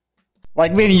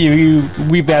Like many of you,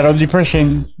 we battled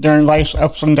depression during life's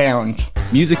ups and downs.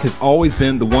 Music has always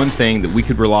been the one thing that we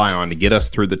could rely on to get us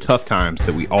through the tough times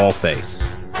that we all face.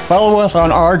 Follow us on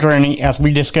our journey as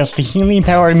we discuss the healing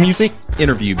power of music,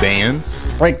 Interview bands,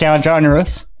 break down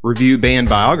genres, review band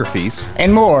biographies,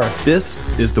 and more. This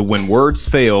is the When Words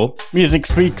Fail Music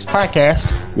Speaks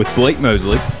podcast with Blake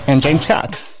Mosley and James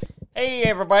Cox. Hey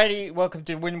everybody, welcome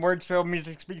to When Words Fail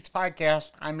Music Speaks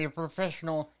podcast. I'm your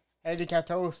professional handicapped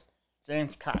host,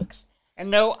 James Cox. And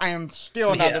no, I am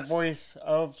still not the voice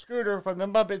of Scooter from the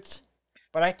Muppets,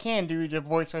 but I can do the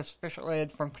voice of Special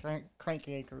Ed from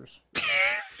Cranky Acres.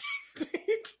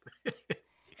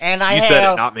 And You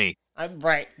said it, not me. I'm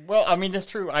right. Well, I mean, it's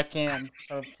true. I can.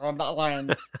 So I'm not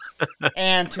lying.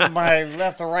 And to my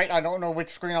left or right, I don't know which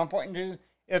screen I'm pointing to.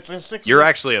 It's a 60. You're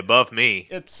actually above me.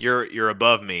 It's You're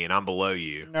above me, and I'm below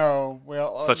you. No,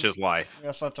 well, Such is life.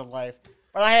 Yeah, such a life.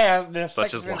 But I have this.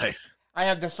 Such is life. I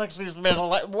have the sexiest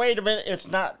middle. Wait a minute, it's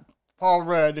not Paul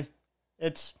Rudd.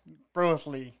 It's Bruce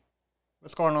Lee.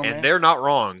 What's going on, man? And they're not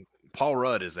wrong. Paul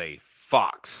Rudd is a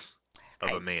fox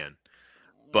of a man.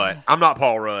 But I'm not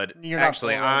Paul Rudd.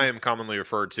 Actually, I am commonly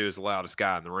referred to as the loudest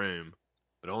guy in the room,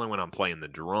 but only when I'm playing the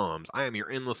drums. I am your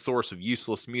endless source of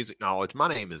useless music knowledge. My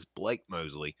name is Blake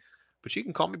Mosley, but you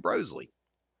can call me Brosley.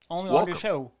 Only on the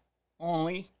show.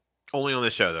 Only on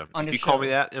this show, though. If you call me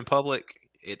that in public,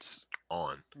 it's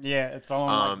on. Yeah, it's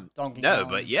on.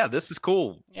 But yeah, this is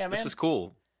cool. Yeah, man. This is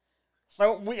cool.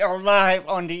 So we are live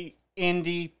on the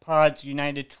Indie Pods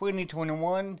United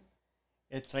 2021.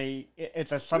 It's a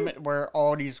summit where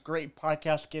all these great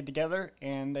podcasts get together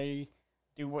and they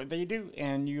do what they do,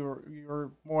 and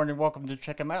you're more than welcome to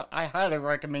check them out. I highly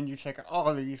recommend you check out all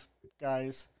of these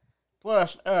guys,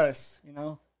 plus us.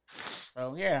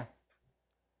 So yeah.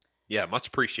 Yeah, much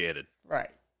appreciated.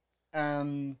 Right.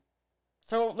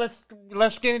 So let's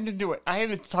get into it. I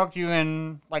haven't talked to you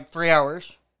in like 3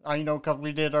 hours. Because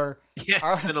we did our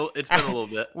it's been a little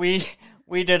bit. We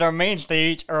did our main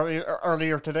stage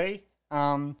earlier today.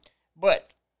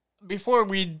 But before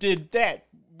we did that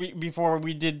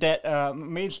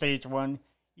main stage one,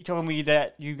 you told me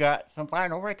that you got some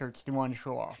final records you wanted to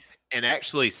show off. And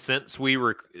actually, since we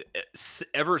recorded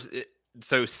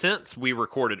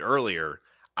earlier,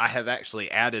 I have actually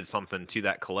added something to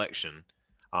that collection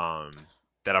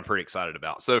that I'm pretty excited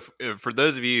about. So for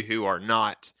those of you who are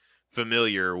not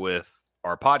familiar with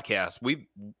our podcast, we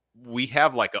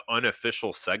have like an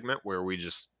unofficial segment where we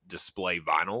just display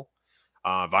vinyl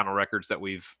records that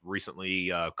we've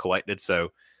recently collected.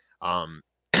 So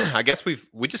I guess we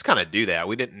just kind of do that.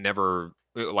 We never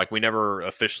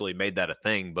officially made that a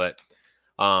thing, but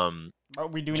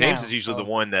we do. James now, is usually the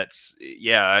one that's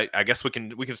I guess we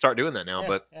can start doing that now.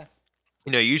 But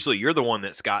usually you're the one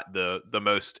that's got the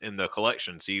most in the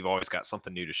collection, so you've always got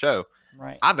something new to show.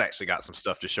 Right. I've actually got some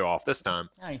stuff to show off this time.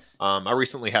 Nice. I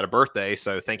recently had a birthday,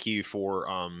 so thank you for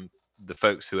the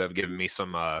folks who have given me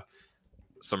some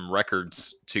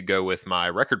records to go with my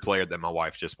record player that my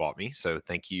wife just bought me. So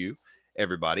thank you,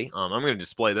 everybody. I'm going to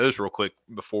display those real quick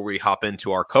before we hop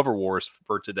into our cover wars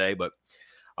for today. But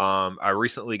I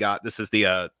recently got, this is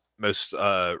the most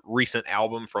recent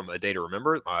album from A Day to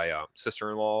Remember. My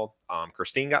sister-in-law,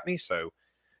 Christine, got me. So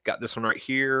got this one right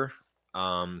here.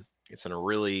 It's in a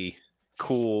really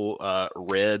cool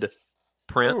red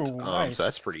print. Ooh, nice. So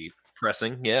that's pretty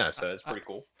pressing. Yeah, so it's pretty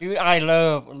cool. Dude, I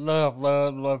love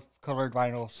colored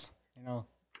vinyls.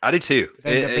 I do too.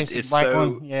 It's black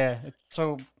one. Yeah, it's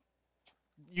so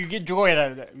you get joy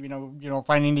out of that.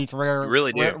 Finding these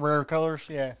rare colors.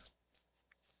 Yeah.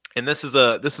 And this is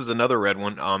another red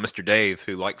one. Mr. Dave,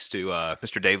 who likes to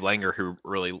Mr. Dave Langer, who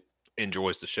really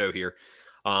enjoys the show here.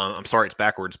 I'm sorry it's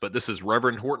backwards, but this is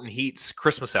Reverend Horton Heat's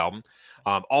Christmas album.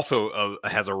 Also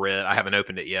has a red. I haven't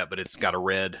opened it yet, but it's got a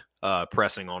red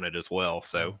pressing on it as well.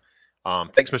 So,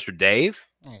 thanks, Mr. Dave.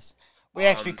 Nice. We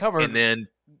actually covered. And then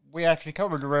we actually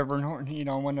covered the Reverend Horton Heat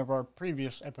on one of our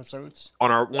previous episodes. We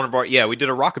did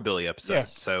a rockabilly episode.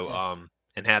 Yes. So,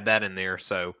 and had that in there.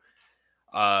 So,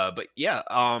 but yeah,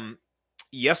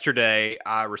 yesterday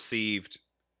I received.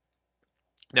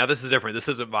 Now this is different. This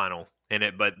isn't vinyl in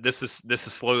it, but this is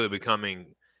slowly becoming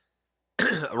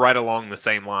right along the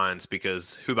same lines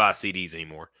because who buys CDs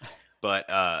anymore? But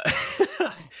I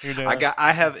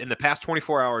have in the past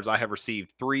 24 hours I have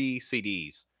received 3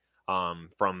 CDs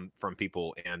from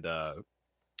people, and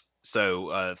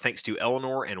so thanks to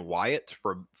Eleanor and Wyatt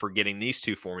for getting these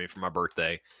 2 for me for my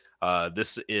birthday.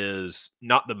 This is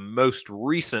not the most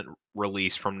recent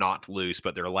release from Knocked Loose,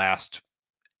 but their last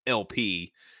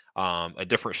LP, A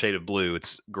Different Shade of Blue.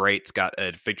 It's great. It's got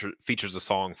features a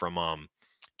song from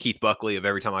Keith Buckley of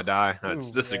Every Time I Die.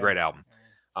 This is a great album.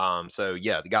 So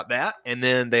yeah, they got that, and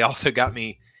then they also got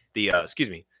me the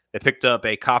they picked up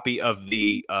a copy of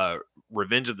the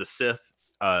Revenge of the Sith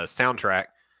soundtrack,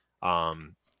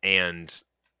 and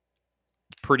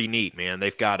pretty neat, man.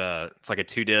 They've got it's like a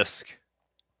 2-disc.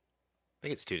 I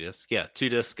think it's 2-disc. Yeah,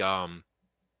 2-disc.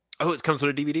 Oh, it comes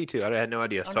with a DVD too. I had no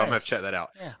idea, so I'm gonna have to check that out.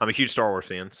 Yeah. I'm a huge Star Wars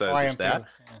fan, so I there's am that.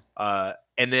 too. Yeah.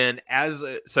 And then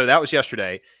so that was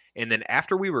yesterday, and then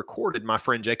after we recorded, my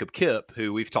friend Jacob Kipp,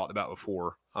 who we've talked about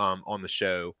before on the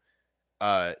show,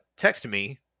 texted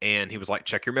me, and he was like,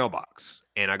 "Check your mailbox."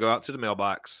 And I go out to the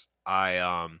mailbox.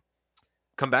 I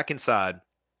come back inside,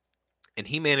 and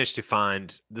he managed to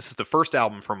find, this is the first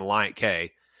album from Reliant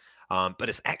K, but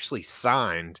it's actually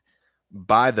signed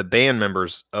by the band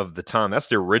members of the time. That's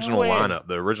the original way. lineup,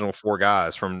 the original 4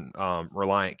 guys from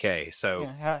Reliant K. So,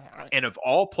 and of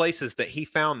all places that he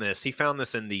found this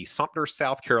in the Sumter,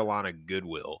 South Carolina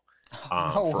Goodwill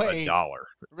No for way. $1.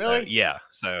 Really? Yeah.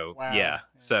 So Wow. yeah.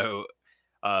 So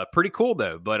pretty cool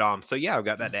though. But so yeah, I've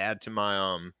got that to add to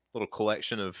my little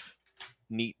collection of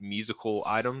neat musical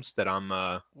items that I'm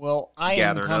well, I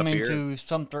am gathering up coming here. to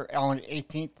Sumter on the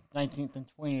 18th, 19th, and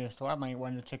 20th, so I might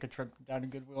want to take a trip down to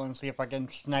Goodwill and see if I can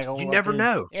snaggle. You up never in-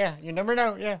 know. Yeah, you never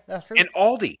know. Yeah, that's true. And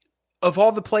Aldi, of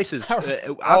all the places, I've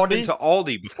been Aldi? to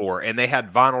Aldi before, and they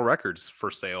had vinyl records for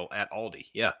sale at Aldi.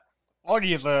 Yeah.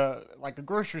 Aldi is like a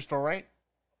grocery store, right?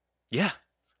 Yeah.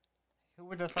 Who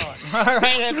would have thought?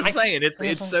 That's what I'm saying.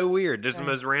 It's so weird. There's the Yeah.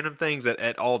 most random things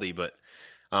at Aldi, but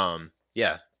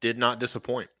yeah, did not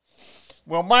disappoint.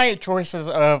 Well, my choices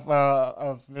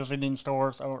of visiting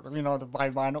stores, or to buy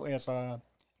vinyl is of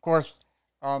course,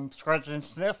 Scratch and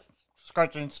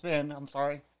Spin. I'm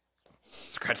sorry.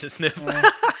 Scratch and sniff.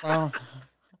 Well,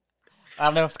 I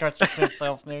love Scratch and Sniff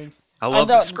self, dude. I love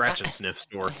the don't- scratch and sniff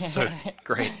store. It's so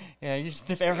great. Yeah, you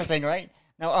sniff everything, right?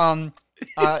 No,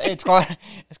 it's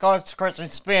called Scratch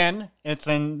and Spin. It's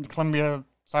in Columbia,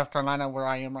 South Carolina, where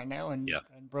I am right now, and Yeah.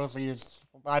 and Rosalie is.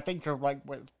 I think you're like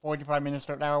 45 minutes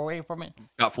to an hour away from it.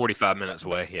 About 45 minutes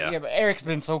away. Yeah. Yeah, but Eric's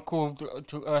been so cool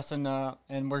to us,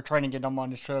 and we're trying to get him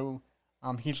on the show.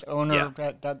 He's the owner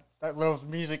that loves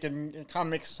music and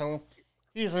comics, so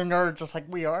he's a nerd just like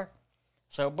we are.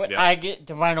 So, but Yeah. I get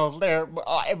the vinyls there, but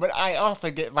I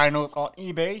also get vinyls on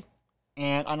eBay,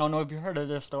 and I don't know if you heard of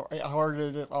this store. I heard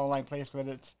of this online place, but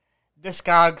it's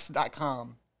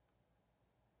Discogs.com.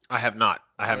 I have not.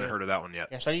 I haven't Yeah. heard of that one yet.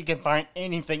 Yeah, so you can find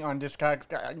anything on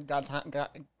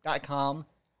Discogs.com.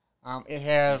 It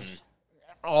has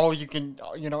all you can.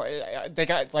 They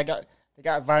got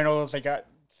vinyls, they got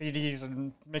CDs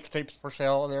and mixtapes for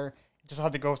sale there. You just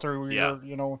have to go through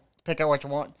pick out what you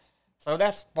want. So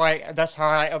that's how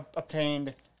I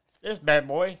obtained this bad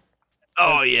boy.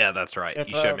 Oh, It's- yeah, that's right. You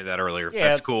it's, showed me that earlier. yeah,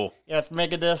 That's it's- cool. Yeah, it's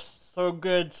Megadeth, So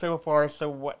Good, So Far, So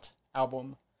What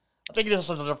album. I think this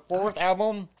is the fourth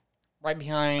album, right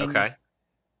behind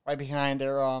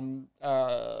their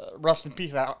Rust in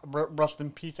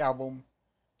Peace album.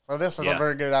 So this is Yeah. a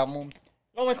very good album.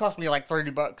 It only cost me like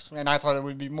 $30, and I thought it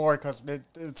would be more because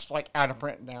it's like out of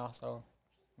print now. So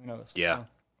who knows? Yeah.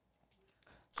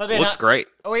 So then Looks great.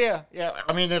 Oh yeah.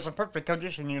 I mean, it's a perfect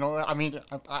condition. I mean,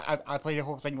 I played the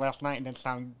whole thing last night, and it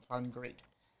sounded great.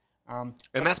 And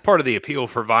that's part of the appeal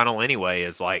for vinyl anyway,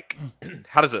 is like,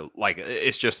 how does it, like,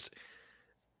 it's just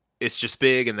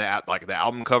big, and the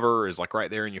album cover is like right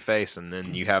there in your face, and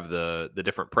then you have the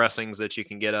different pressings that you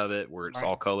can get of it where it's Right.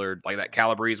 all colored, like that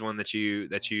Calabrese one that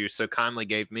you so kindly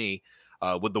gave me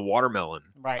with the watermelon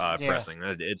Right, yeah. pressing.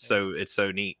 It's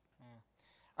so neat.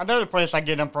 Another place I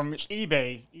get them from is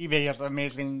eBay. eBay is an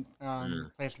amazing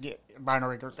place to get vinyl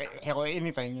records. Hell,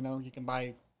 anything you can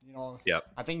buy. Yep.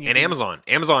 I think. And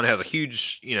Amazon has a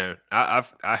huge. I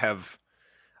have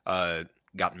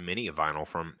gotten many a vinyl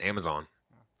from Amazon.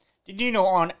 Did you know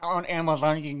on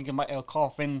Amazon you can buy a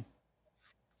coffin,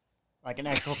 like an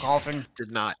actual coffin?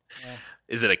 Did not. Yeah.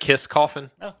 Is it a Kiss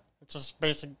coffin? No, it's just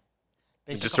basic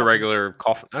Just coffin. a regular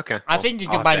coffin. Okay. I well, think you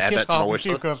I'll can buy have to the add Kiss that to my coffin wish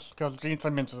too, list. because Gene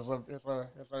Simmons is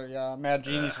a mad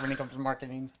genius when it comes to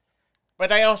marketing.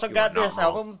 But I also You got are not this wrong.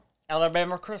 album,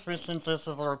 Alabama Christmas. Since this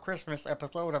is our Christmas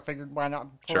episode, I figured why not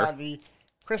pull Sure. out the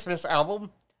Christmas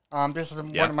album. This is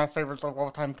Yeah. one of my favorites of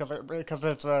all time because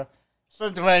it's a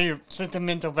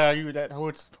sentimental value that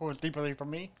holds deeply for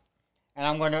me. And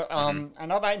I'm gonna and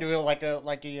I might do like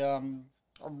a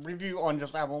review on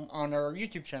this album on our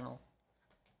YouTube channel.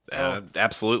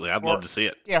 Absolutely. I'd love to see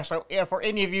it. Yeah, so for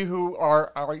any of you who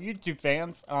are our YouTube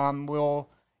fans, we'll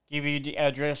give you the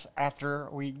address after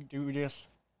we do this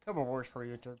cover voice for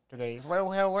you today.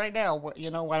 Well, right now, why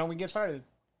don't we get started?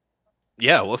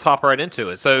 Yeah, let's hop right into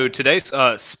it. So today's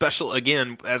special,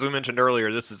 again, as we mentioned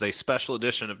earlier, this is a special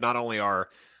edition of not only our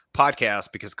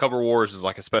podcast because Cover Wars is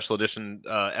like a special edition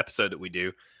episode that we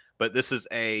do, but this is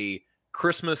a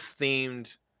Christmas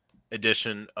themed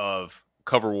edition of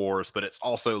Cover Wars, but it's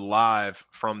also live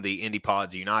from the Indie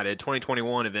Pods United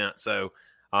 2021 event. So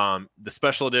the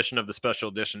special edition of the special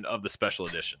edition of the special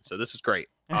edition. So this is great.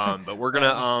 But we're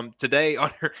gonna today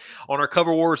on our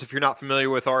Cover Wars. If you're not familiar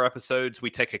with our episodes, we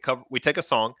take a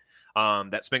song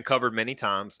that's been covered many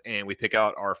times, and we pick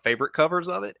out our favorite covers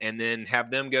of it, and then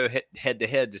have them go head to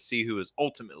head to see who is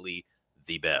ultimately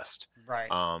the best. Right.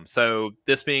 So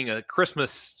this being a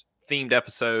Christmas themed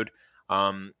episode,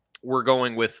 we're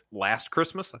going with Last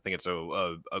Christmas. I think it's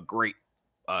a great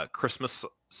Christmas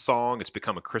song. It's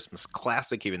become a Christmas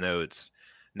classic, even though it's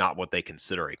not what they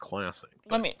consider a classic.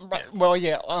 But,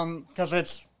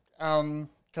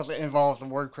 because it involves the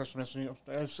word Christmas. You know,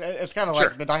 it's kind of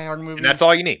like the Die Hard movie. And that's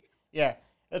all you need. Yeah,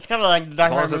 it's kind of like the Die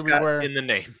Hard movie where in the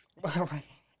name.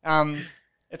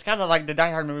 It's kind of like the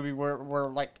Die Hard movie where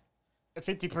like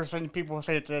 50% of people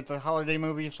say it's a holiday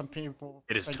movie. Some people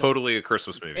it is totally a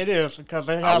Christmas movie. It is because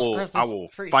it has Christmas. I will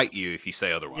fight you if you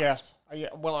say otherwise. Yes. Yeah.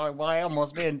 Well, I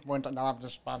almost did. No, I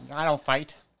don't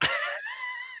fight.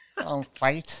 I don't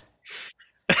fight.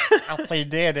 I'll play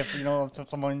dead if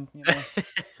someone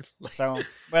So,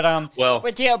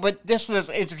 but this was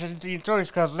interesting choice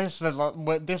because this was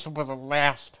the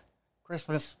last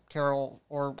Christmas carol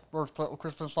or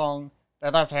Christmas song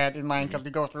that I've had in mind because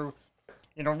we go through,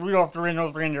 Rudolph the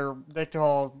Red-Nosed Reindeer, they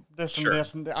all this and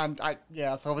this and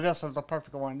so this is the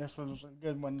perfect one. This was a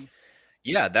good one.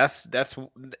 Yeah, that's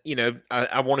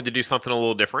I wanted to do something a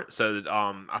little different, so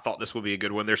I thought this would be a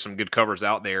good one. There's some good covers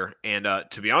out there, and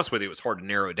to be honest with you, it was hard to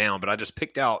narrow it down. But I just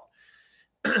picked out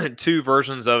two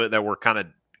versions of it that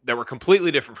were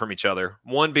completely different from each other.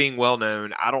 One being well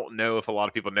known. I don't know if a lot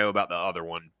of people know about the other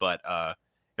one, but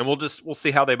and we'll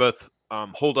see how they both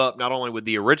hold up, not only with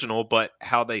the original, but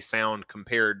how they sound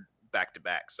compared back to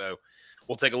back. So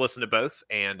we'll take a listen to both,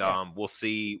 and we'll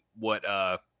see what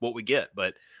we get,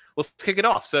 but. Let's kick it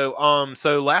off. So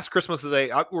Last Christmas is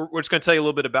we're just going to tell you a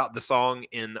little bit about the song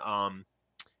in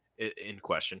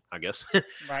question, I guess.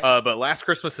 Right. But Last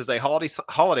Christmas is a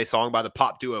holiday song by the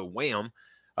pop duo Wham.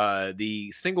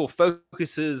 The single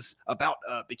focuses about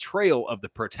betrayal of the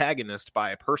protagonist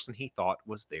by a person he thought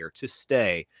was there to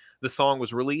stay. The song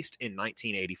was released in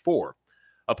 1984.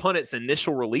 Upon its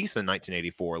initial release in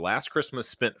 1984, Last Christmas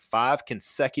spent 5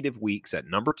 consecutive weeks at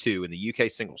number 2 in the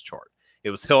UK singles chart. It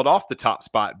was held off the top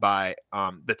spot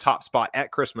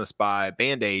at Christmas by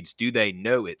Band-Aid's "Do They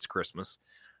Know It's Christmas?"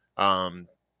 Not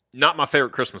my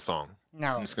favorite Christmas song. No,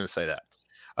 I'm just going to say that.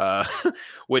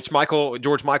 Which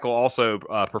George Michael also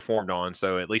performed on,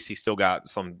 so at least he still got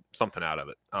something out of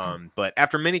it. But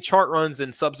after many chart runs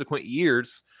in subsequent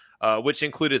years, which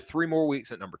included 3 more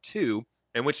weeks at number 2,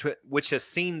 and which has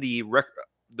seen the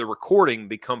recording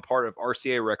become part of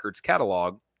RCA Records'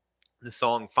 catalog, the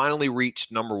song finally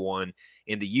reached number 1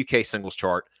 in the UK singles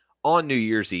chart on New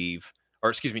Year's Day,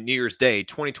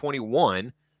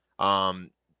 2021.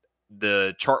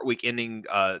 The chart week ending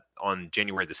on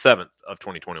January the 7th of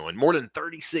 2021, more than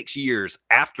 36 years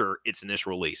after its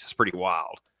initial release. It's pretty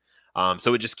wild.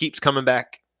 So it just keeps coming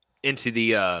back into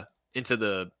the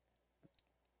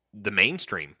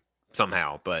mainstream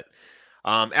somehow. But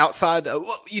outside,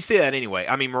 you see that anyway.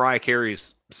 I mean, Mariah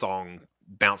Carey's song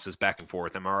bounces back and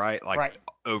forth. Am I right? Right.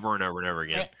 Over and over and over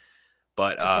again.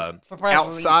 But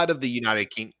outside of the United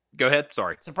Kingdom, go ahead.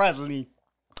 Sorry. Surprisingly,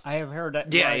 I have heard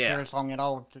that Mariah Carey song at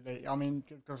all today. I mean,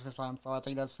 Christmas time, so I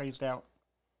think that's phased out.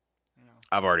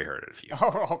 I've already heard it a few.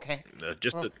 Oh, okay.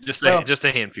 Just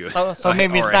a handful. So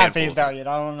maybe it's not phased out yet.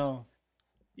 I don't know.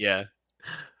 Yeah.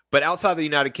 But outside the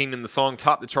United Kingdom, the song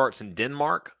topped the charts in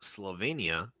Denmark,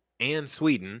 Slovenia, and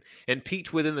Sweden, and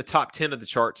peaked within the top 10 of the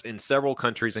charts in several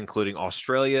countries, including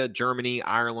Australia, Germany,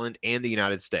 Ireland, and the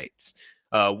United States.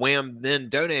 Wham then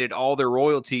donated all their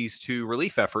royalties to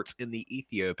relief efforts in the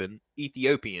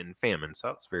Ethiopian famine. So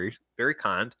it's very, very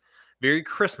kind, very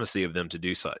Christmassy of them to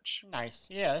do such. Nice.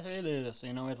 Yeah, it is.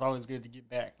 It's always good to get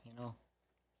back,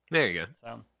 There you go.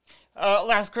 So,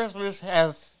 Last Christmas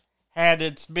has had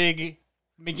its big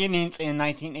beginnings in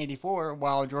 1984,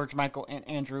 while George Michael and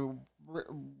Andrew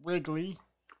Ridgeley,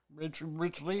 I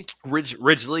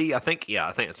think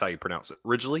that's how you pronounce it.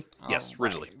 Ridgeley? Yes,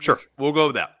 right. Ridgeley. Sure, we'll go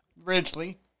with that.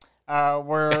 Ridgeley,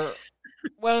 were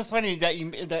well. It's funny that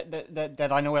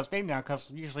that I know his name now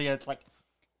because usually it's like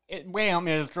Wham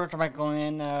is George Michael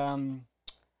and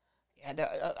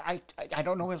I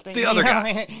don't know his name. The other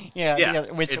guy. Yeah,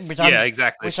 Yeah,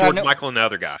 exactly. It's George Michael and the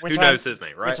other guy. Who knows his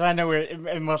name, right? Which I know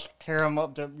it must tear him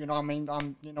up.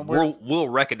 We'll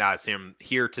recognize him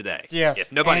here today. Yes,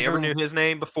 if nobody ever knew his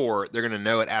name before, they're going to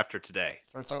know it after today.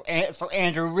 So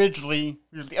Andrew Ridgeley,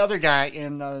 who's the other guy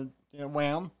in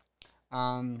Wham,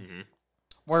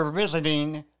 we're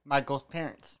visiting Michael's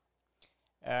parents.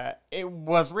 It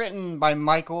was written by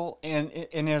Michael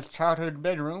in his childhood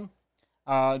bedroom.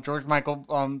 George Michael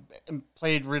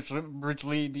played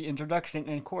Ridgeley the introduction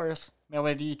and chorus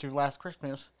melody to Last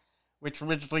Christmas, which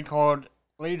Ridgeley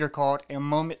later called A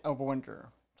Moment of Wonder,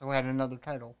 so it had another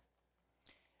title.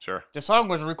 Sure. The song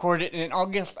was recorded in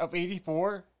August of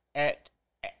 '84 at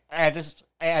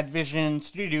Vision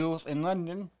Studios in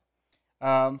London.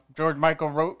 George Michael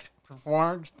wrote,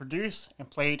 performed, produced, and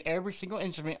played every single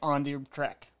instrument on the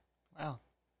track. Wow.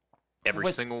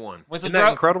 Every single one. Isn't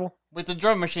that incredible? With the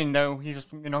drum machine, though, he's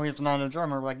not a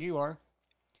drummer like you are.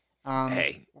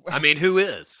 Hey, I mean, who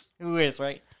is? Who is,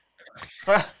 right?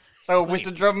 So with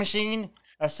the drum machine,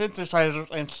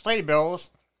 synthesizers, and sleigh bells,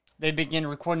 they began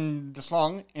recording the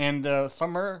song in the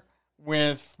summer,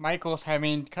 with Michael's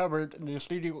having covered the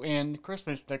studio and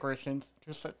Christmas decorations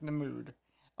to set the mood.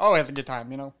 Always a good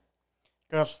time, You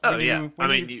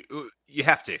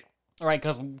have to. Right,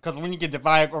 because when you get the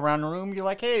vibe around the room, you're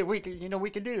like, hey, we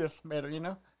could do this better,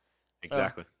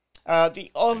 Exactly.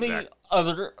 The only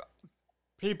other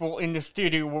people in the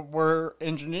studio were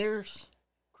engineers,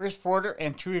 Chris Porter,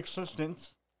 and 2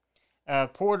 assistants.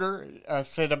 Porter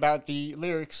said about the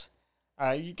lyrics,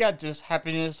 you got this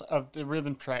happiness of the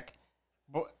rhythm track,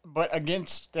 but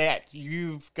against that,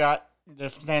 you've got the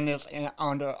sadness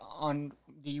on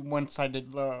the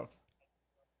one-sided love.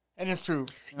 And it's true.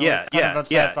 It's kind of a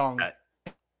sad song.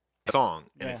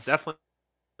 And it's definitely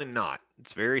not.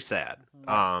 It's very sad.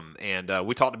 And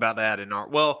we talked about that in our,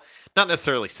 not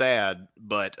necessarily sad,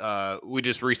 but we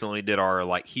just recently did our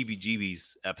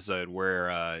heebie-jeebies episode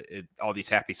where all these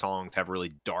happy songs have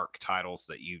really dark titles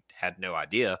that you had no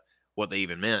idea what they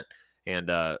even meant. And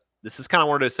this is kind of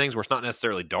one of those things where it's not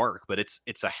necessarily dark, but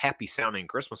it's a happy sounding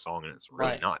Christmas song, and it's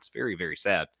really not. It's very, very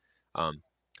sad.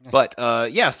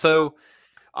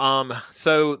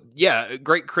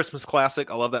 Great Christmas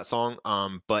classic. I love that song.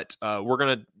 But we're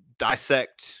gonna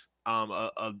dissect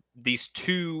these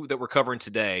 2 that we're covering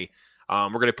today.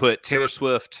 We're gonna put Taylor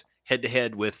Swift head to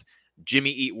head with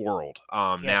Jimmy Eat World.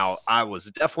 Now I was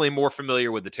definitely more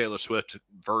familiar with the Taylor Swift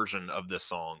version of this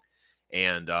song,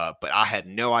 and but I had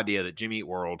no idea that Jimmy Eat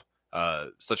World,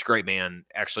 such a great band,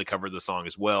 actually covered the song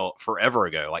as well forever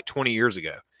ago, like 20 years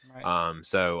ago.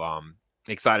 Right.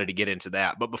 Excited to get into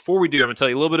that. But before we do, I'm going to tell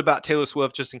you a little bit about Taylor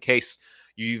Swift, just in case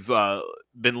you've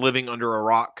been living under a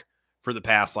rock for the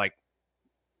past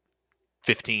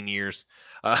 15 years.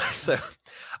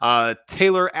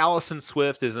 Taylor Allison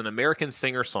Swift is an American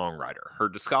singer-songwriter. Her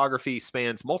discography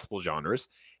spans multiple genres,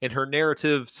 and her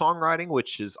narrative songwriting,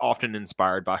 which is often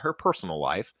inspired by her personal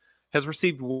life, has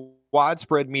received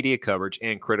widespread media coverage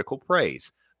and critical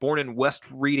praise. Born in West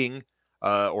Reading,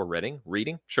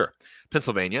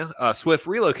 Pennsylvania, Swift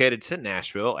relocated to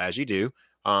Nashville, as you do,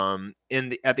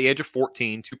 at the age of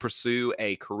 14 to pursue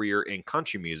a career in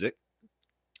country music.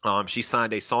 She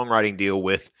signed a songwriting deal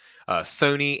with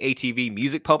Sony ATV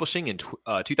Music Publishing in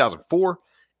 2004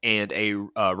 and a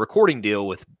recording deal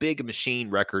with Big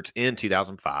Machine Records in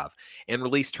 2005, and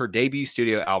released her debut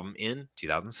studio album in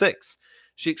 2006.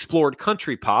 She explored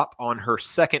country pop on her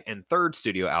second and third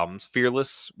studio albums,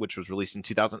 Fearless, which was released in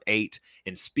 2008,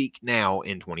 and Speak Now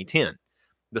in 2010.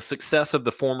 The success of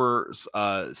the former's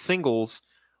singles,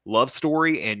 Love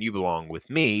Story and You Belong With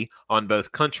Me, on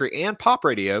both country and pop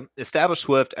radio, established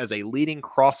Swift as a leading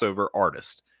crossover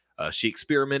artist. She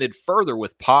experimented further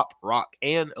with pop, rock,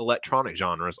 and electronic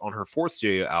genres on her fourth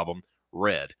studio album,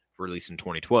 Red, released in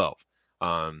 2012.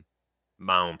 My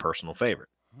own personal favorite,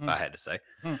 if I had to say.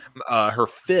 Her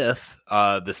fifth,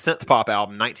 the synth pop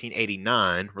album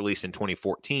 1989, released in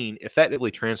 2014, effectively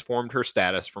transformed her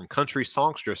status from country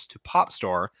songstress to pop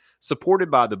star, supported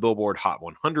by the Billboard Hot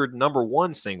 100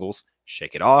 #1 singles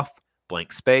Shake It Off,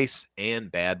 Blank Space,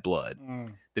 and Bad Blood.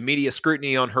 The media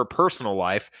scrutiny on her personal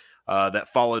life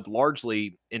that followed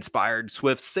largely inspired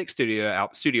Swift's sixth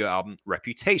studio album,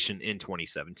 Reputation, in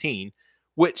 2017,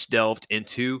 which delved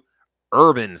into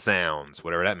urban sounds,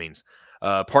 whatever that means.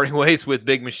 Parting ways with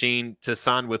Big Machine to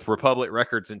sign with Republic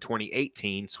Records in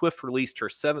 2018, Swift released her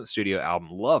seventh studio album,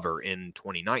 Lover, in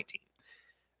 2019.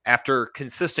 After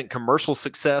consistent commercial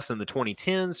success in the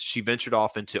 2010s, she ventured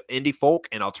off into indie folk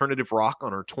and alternative rock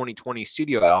on her 2020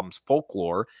 studio albums,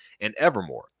 Folklore and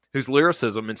Evermore, whose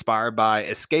lyricism, inspired by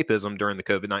escapism during the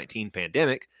COVID-19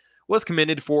 pandemic, was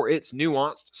commended for its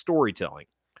nuanced storytelling.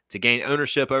 To gain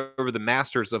ownership over the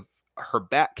masters of her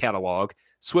back catalog,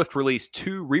 Swift released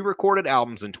 2 re-recorded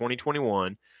albums in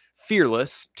 2021,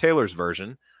 Fearless, Taylor's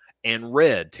version, and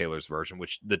Red, Taylor's version,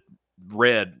 which the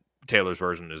Red Taylor's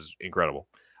version is incredible.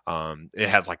 It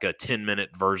has like a 10-minute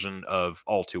version of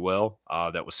All Too Well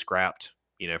that was scrapped,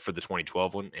 for the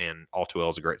 2012 one, and All Too Well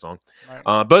is a great song.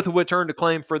 Right. Both of which earned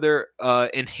acclaim for their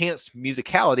enhanced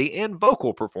musicality and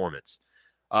vocal performance.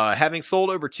 Having sold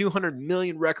over 200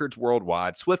 million records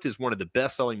worldwide, Swift is one of the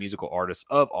best-selling musical artists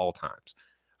of all times.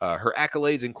 Her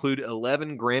accolades include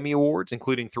 11 Grammy Awards,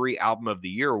 including 3 Album of the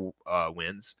Year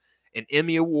wins, an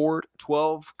Emmy Award,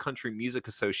 12 Country Music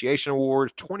Association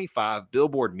Awards, 25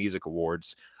 Billboard Music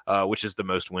Awards, which is the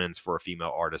most wins for a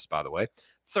female artist, by the way,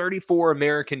 34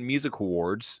 American Music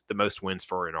Awards, the most wins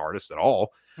for an artist at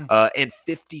all, and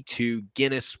 52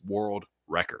 Guinness World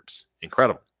Records.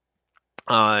 Incredible.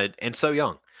 And so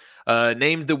young.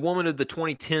 Named the Woman of the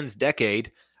 2010s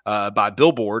Decade by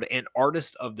Billboard and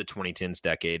Artist of the 2010s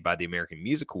Decade by the American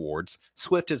Music Awards,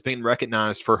 Swift has been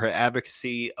recognized for her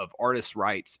advocacy of artists'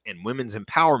 rights and women's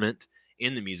empowerment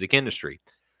in the music industry.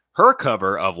 Her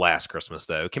cover of Last Christmas,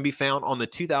 though, can be found on the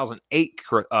 2008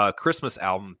 Christmas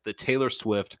album, The Taylor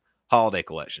Swift Holiday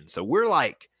Collection. So we're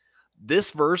like,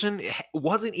 this version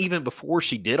wasn't even before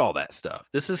she did all that stuff.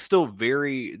 This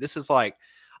is like,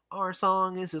 our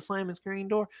song is a slamming screen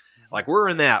door. Like we're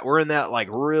in that like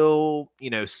real,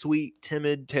 sweet,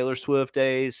 timid Taylor Swift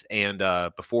days. And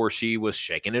before she was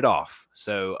shaking it off.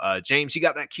 So James, you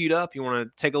got that queued up? You want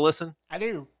to take a listen? I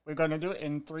do. We're going to do it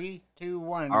in 3, 2,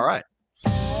 1. All right.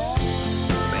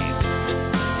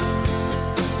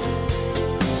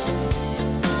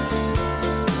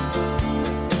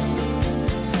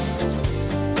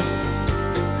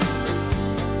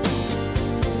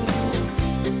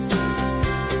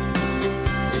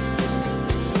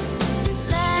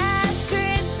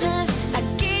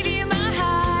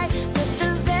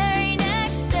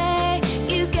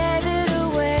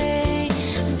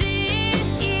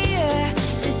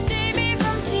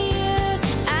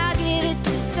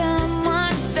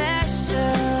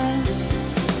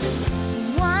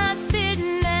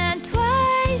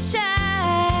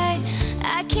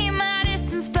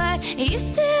 You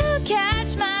still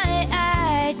catch my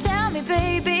eye. Tell me,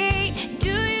 baby,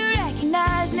 do you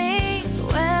recognize me?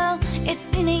 Well, it's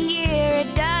been a year,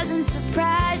 it doesn't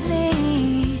surprise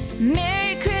me.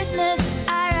 Merry Christmas,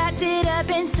 I wrapped it up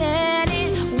and sent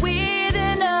it with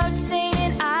a note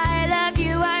saying I love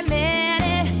you, I meant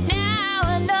it. Now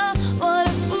I know what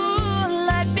a fool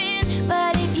I've been,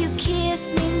 but if you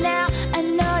kiss me now, I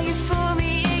know you fool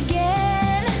me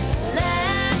again.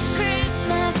 Last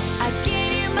Christmas, I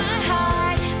gave you my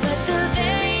heart, but the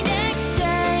very next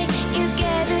day you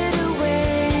gave it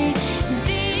away.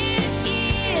 This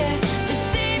year, to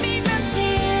save me from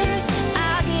tears,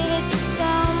 I'll give it to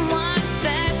someone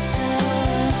special.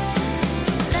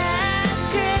 Last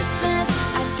Christmas,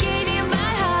 I gave you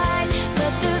my heart,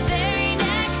 but the very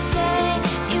next day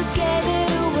you gave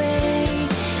it away.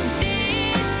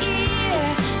 This year,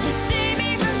 to save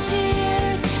me from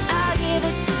tears, I'll give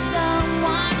it to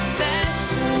someone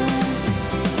special.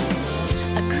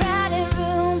 A crowded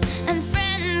room and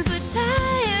friends with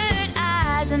tired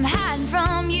eyes. I'm hiding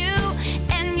from you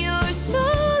and your soul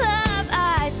of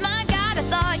ice. My God, I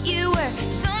thought you were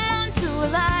someone to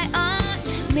rely on.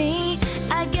 Me,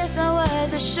 I guess I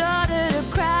was a shoulder to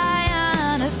cry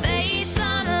on, a face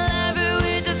on a lover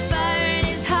with a fire in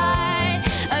his heart,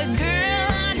 a girl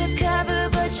undercover,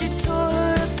 but you tore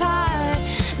her apart.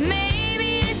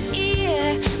 Maybe this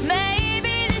year,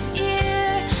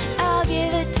 I'll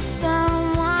give it to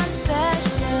someone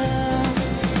special.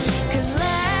 'Cause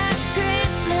last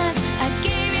Christmas, I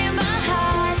gave you my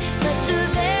heart, but the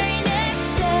very next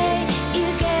day, you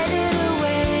gave it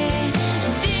away.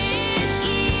 This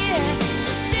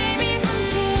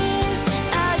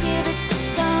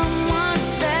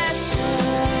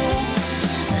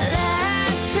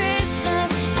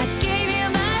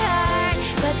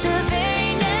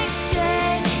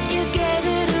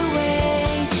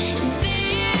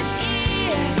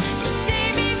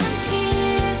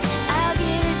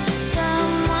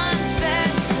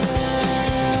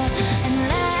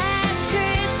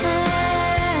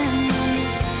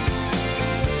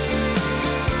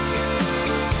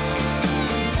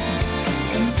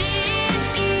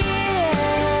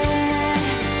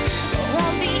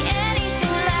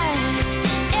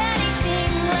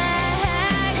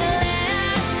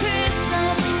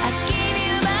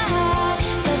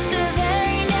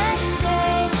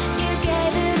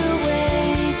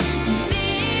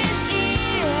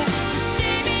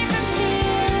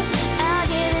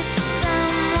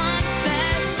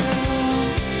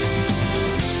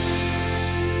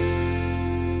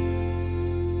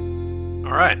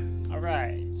All right. All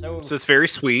right. So So it's very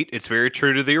sweet. It's very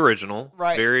true to the original.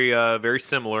 Right. Very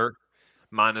similar,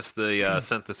 minus the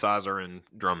synthesizer and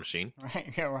drum machine.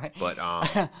 right, yeah, right. But so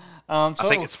I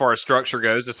think as far as structure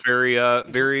goes, it's very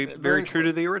very true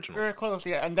to the original. very close,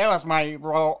 yeah. And that was my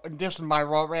raw. This is my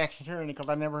raw reaction to it because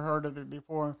I never heard of it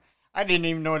before. I didn't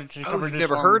even know that she Oh, covered you've this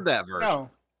never song. heard that version? No,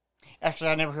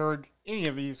 actually, I never heard any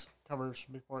of these covers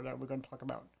before that we're going to talk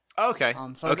about. Okay.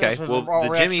 So Okay. this is Well, raw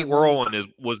the Jimmy reaction. Whirl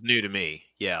one was new to me.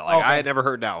 Yeah, like Okay. I had never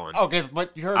heard that one. Okay,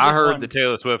 but you heard. I this heard one. the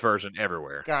Taylor Swift version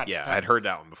everywhere. Got it, yeah, got I had it. heard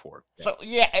that one before. So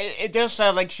yeah, it does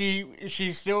sound like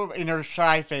she's still in her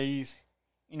shy phase.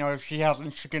 You know, she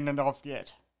hasn't shaken it off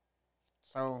yet.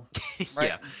 So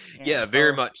right? Yeah,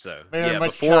 very so- much so. very Yeah,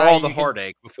 much before shy, all the you can-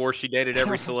 heartache, before she dated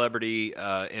every celebrity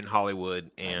in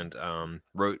Hollywood and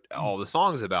wrote all the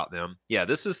songs about them. Yeah,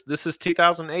 this is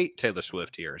 2008 Taylor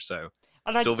Swift here, so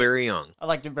I liked still it. very young. I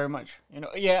liked it very much. You know,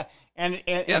 yeah, and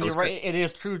Yeah, it you're was right. It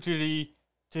is true to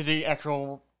the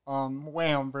actual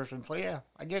Wham version. So yeah,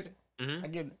 I get it. Mhm. I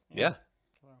get it. Yeah.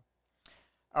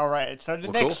 All right. So the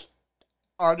Well, cool. next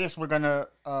artist we're gonna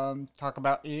talk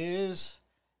about is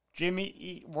Jimmy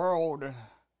Eat World,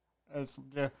 as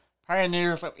the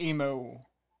pioneers of emo.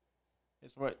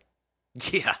 Is what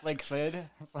Yeah. Blake said.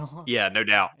 So, Yeah, no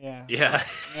doubt. yeah. Yeah.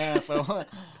 Yeah, so,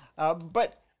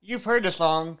 but you've heard the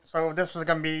song, so this is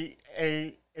gonna be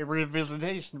a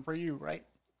revisitation for you, right?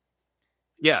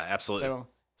 Yeah, absolutely.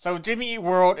 So Jimmy Eat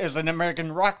World is an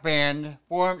American rock band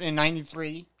formed in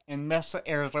 '93 in Mesa,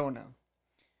 Arizona.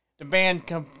 The band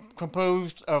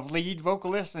composed of lead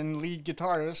vocalist and lead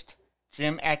guitarist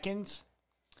Jim Atkins,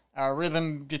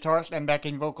 rhythm guitarist and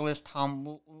backing vocalist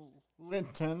Tom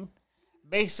Linton,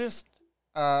 bassist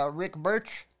Rick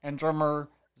Birch, and drummer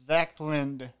Zach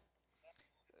Lind.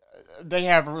 They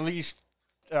have released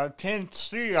 10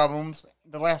 studio albums,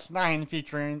 the last 9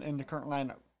 featuring in the current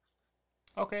lineup.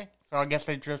 Okay, so I guess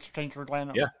they just changed their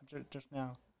lineup just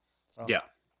now. So. Yeah.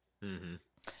 Mm-hmm.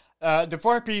 The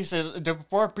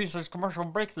four pieces commercial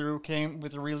breakthrough came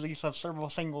with the release of several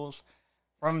singles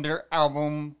from their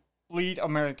album Bleed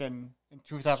American in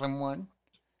 2001,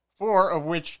 4 of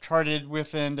which charted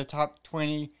within the top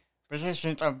 20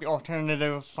 positions of the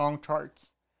alternative song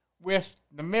charts, with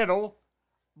The Middle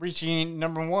reaching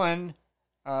number 1.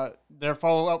 Their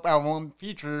follow-up album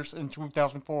Features in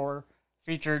 2004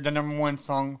 featured the number 1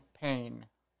 song Pain.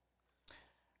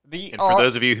 And for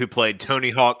those of you who played Tony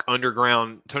Hawk's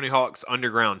Underground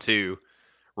 2,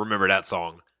 remember that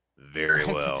song very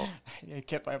well. It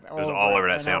kept it was all over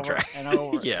that soundtrack. and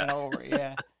over Yeah. and over.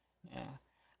 Yeah.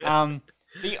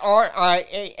 The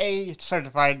RIAA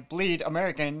certified Bleed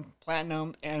American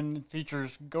Platinum and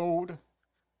features gold.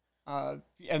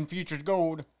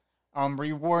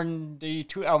 Rewarding the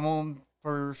 2 albums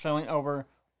for selling over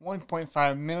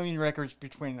 1.5 million records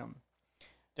between them.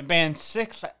 The band's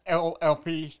 6th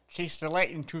LP, Chase the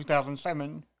Light in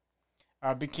 2007,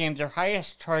 became their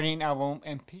highest charting album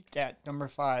and peaked at number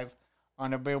 5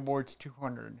 on the Billboard's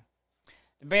 200.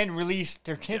 The band released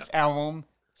their 10th album,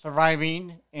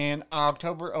 Surviving, in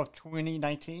October of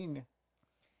 2019.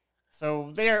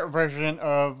 So their version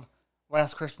of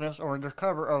Last Christmas, or their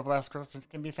cover of Last Christmas,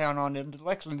 can be found on the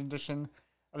deluxe edition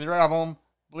of their album,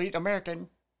 Bleed American.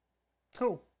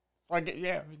 Cool. Like,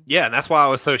 yeah. Yeah, and that's why I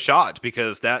was so shocked,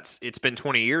 because it's been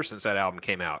 20 years since that album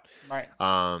came out. Right.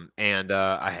 And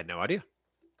I had no idea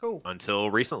Cool.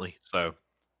 until recently. So,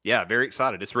 yeah, very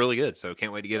excited. It's really good. So,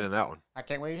 can't wait to get into that one. I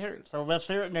can't wait to hear it. So let's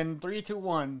hear it in 3, 2,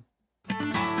 1.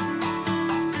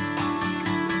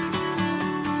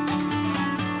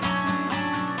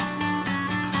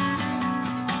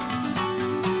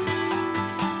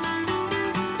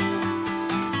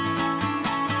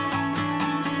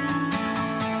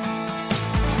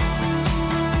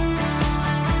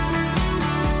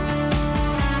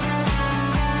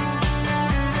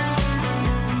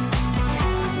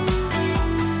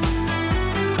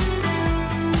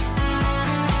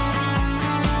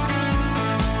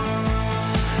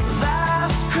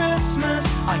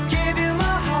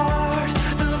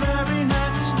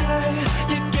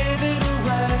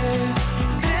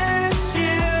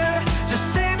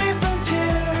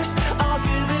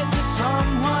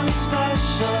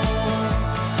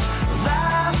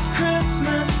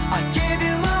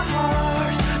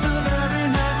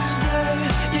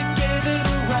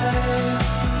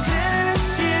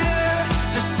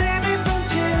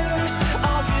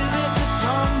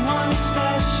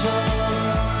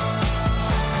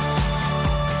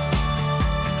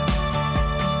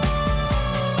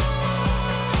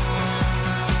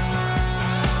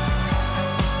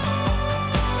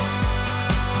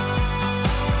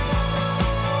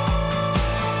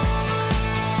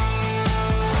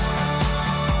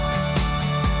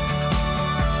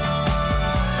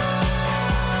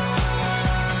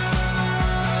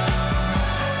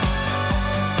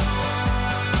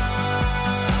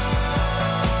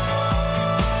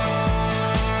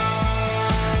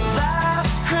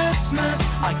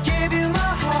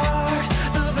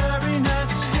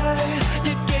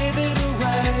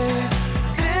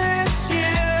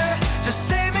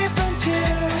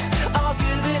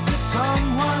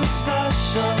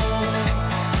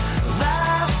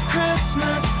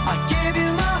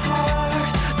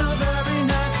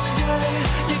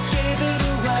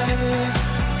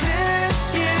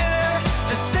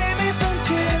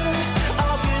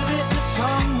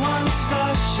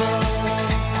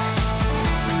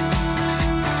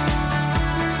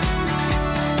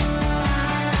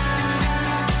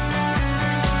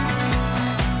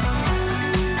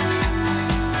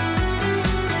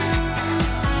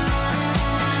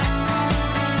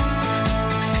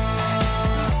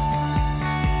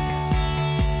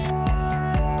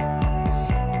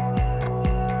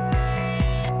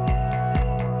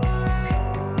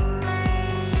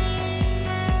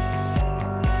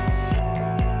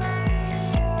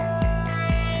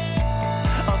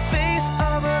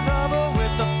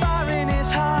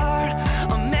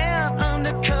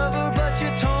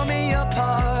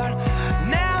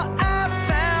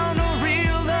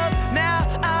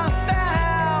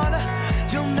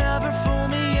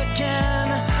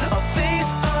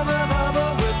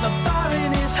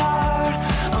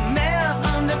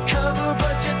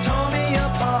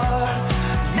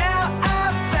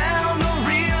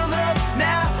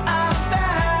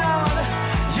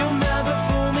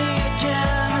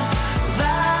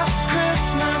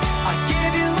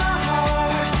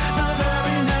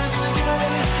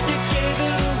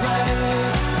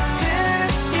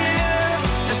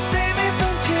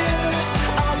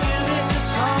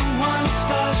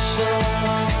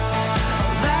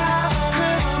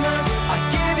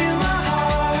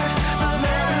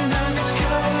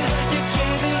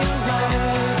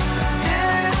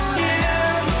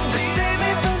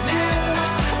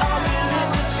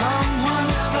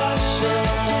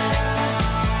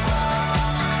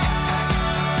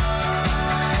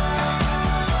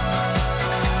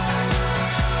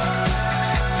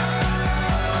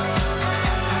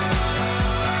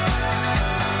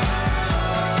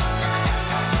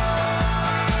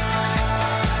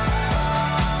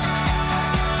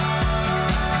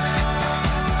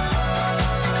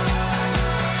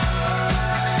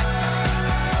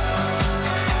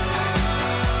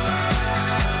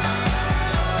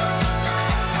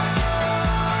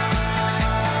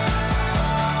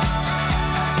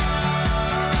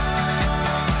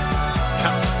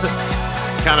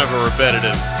 kind of a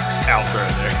repetitive outro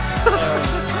there.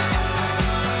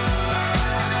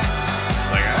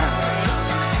 It's like,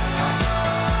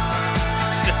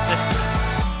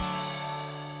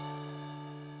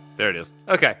 there it is.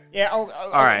 Okay. Yeah. All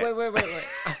right. Wait.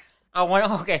 I want.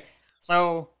 Okay.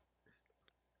 So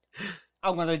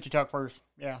I'm gonna let you talk first.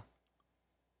 Yeah.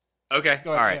 Okay.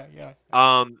 Go All ahead. right.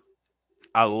 Yeah.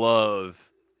 I love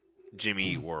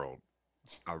Jimmy Eat World.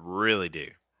 I really do.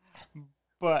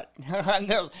 But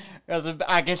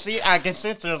I can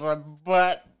sense there's a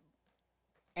but,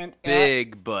 and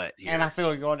Big butt here. and I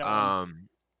feel you on that one.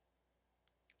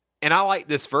 And I like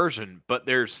this version, but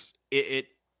there's it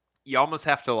you almost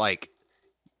have to like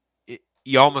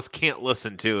you almost can't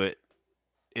listen to it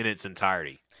in its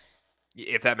entirety,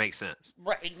 if that makes sense.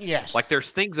 Right? Yes. Like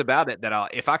there's things about it that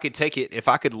if I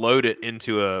could load it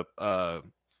into a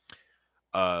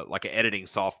like an editing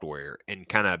software and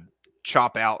kind of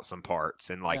chop out some parts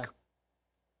and like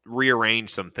rearrange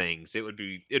some things, it'd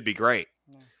be great.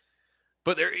 Yeah.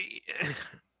 But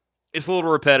it's a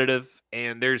little repetitive,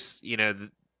 and there's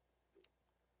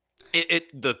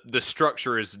the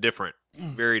structure is different,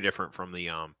 very different from the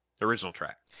original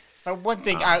track. So one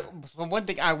thing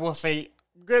I will say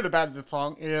good about the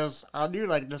song is I do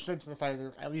like the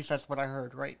synthesizers. At least that's what I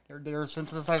heard. Right? There are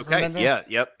synthesizers in there. Yeah.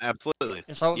 Yep. Absolutely.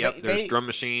 So There's drum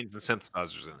machines and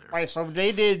synthesizers in there. Right. So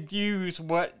they did use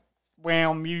what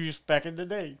Wham used back in the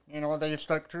day. They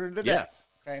stuck true to that. Yeah.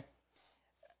 Okay.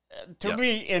 To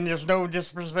me, and there's no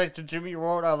disrespect to Jimmy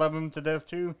World, I love him to death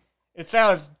too. It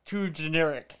sounds too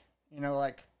generic.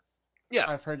 Like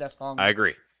I've heard that song. I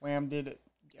agree. Wham did it.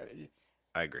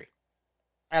 I agree.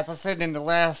 As I said in the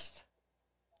last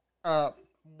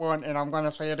one, and I'm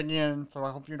gonna say it again, so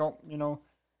I hope you don't.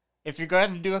 If you're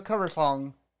going to do a cover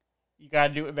song, you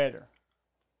gotta do it better.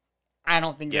 I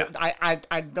don't think that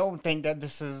I don't think that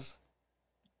this is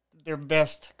their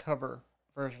best cover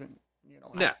version.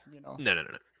 No. No.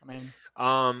 I mean,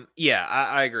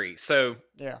 I agree. So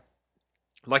yeah,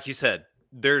 like you said,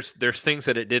 there's things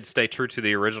that it did stay true to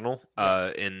the original,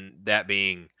 in that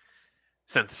being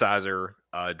synthesizer,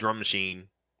 drum machine,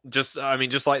 just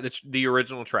like the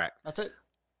original track. that's it.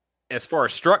 As far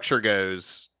as structure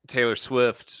goes, Taylor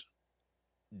Swift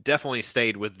definitely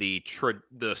stayed with the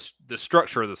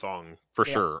structure of the song for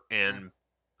sure, and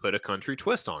put a country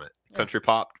twist on it, country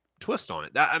pop twist on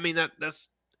it. That's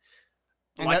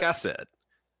And like that- I said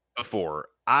before.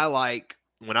 I like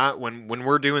when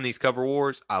we're doing these cover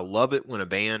wars. I love it when a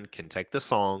band can take the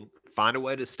song, find a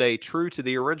way to stay true to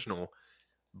the original,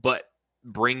 but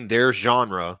bring their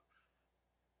genre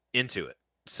into it.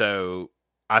 So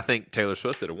I think Taylor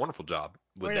Swift did a wonderful job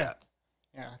with that.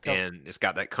 Yeah, 'cause- And it's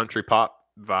got that country pop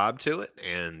vibe to it,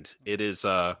 and it is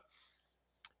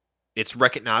it's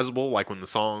recognizable. Like when the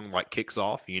song like kicks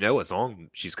off, what song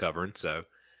she's covering. So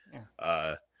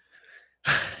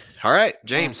all right,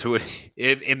 James, I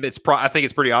think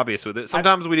it's pretty obvious with it.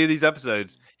 Sometimes we do these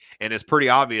episodes and it's pretty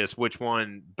obvious which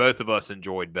one both of us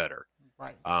enjoyed better.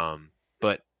 right.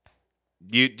 But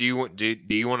do you want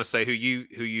to say who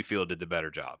you feel did the better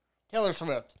job? Taylor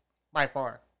Swift, by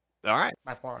far. All right,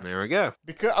 By far. there we go.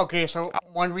 Because so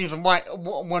one reason why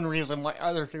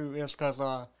other two is because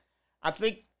I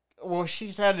think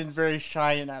she sounded very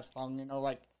shy in that song.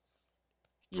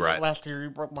 Right. Last year you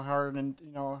broke my heart, and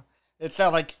it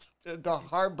sounded like the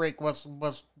heartbreak was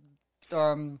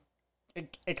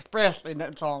expressed in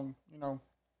that song.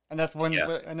 And that's one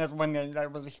that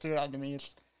really stood out to me.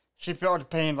 She felt the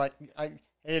pain, like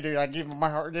hey dude, I gave my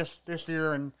heart this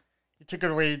year, and you took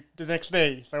it away the next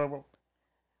day, so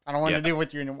I don't want to deal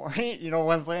with you anymore. You know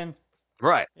what I'm saying?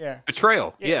 Right. Yeah.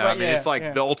 Betrayal. Yeah, right, it's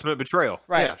like the ultimate betrayal.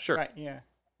 Right. Yeah, sure. Right. Yeah.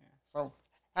 So,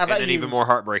 how And about then you? even more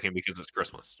heartbreaking because it's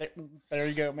Christmas. There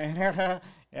you go, man.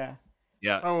 Yeah.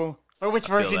 Yeah. So which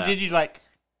feel version that. did you like?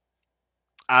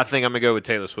 I think I'm gonna go with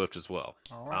Taylor Swift as well.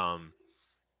 All right.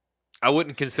 I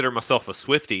wouldn't consider myself a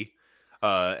Swiftie,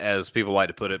 as people like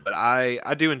to put it, but I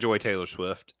do enjoy Taylor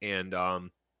Swift, and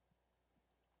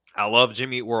I love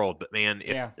Jimmy Eat World. But man,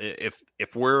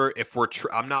 if we're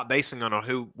I'm not basing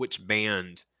on which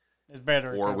band It's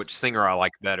better. or 'cause which singer I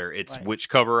like better. It's Right. which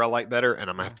cover I like better, and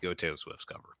I'm gonna have to go with Taylor Swift's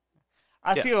cover.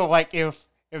 I feel like if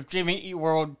Jimmy Eat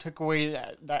World took away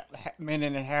that minute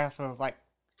and a half of like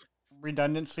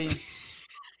redundancy,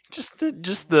 Just the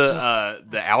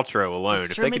outro alone. just If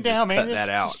they trim it could down, just man. cut that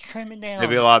out, Just trim it down. it'd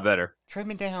be a lot better.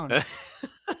 Trim it down.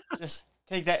 Just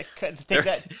take that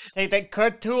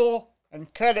cut tool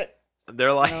and cut it.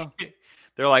 They're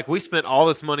like, we spent all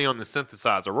this money on the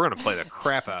synthesizer. We're gonna play the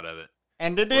crap out of it.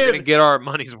 And they We're gonna did. get our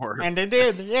money's worth. And they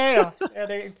did. Yeah.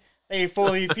 They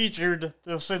fully featured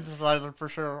the synthesizer for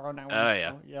sure on that one. Oh,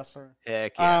 yeah. So, yes, sir.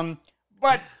 Heck yeah.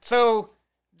 But so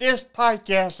this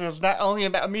podcast is not only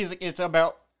about music; it's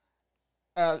about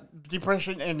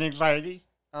depression and anxiety.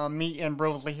 Me and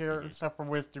Brosley here suffer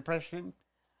with depression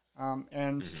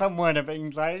and somewhat of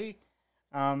anxiety.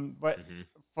 But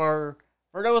for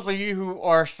those of you who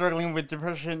are struggling with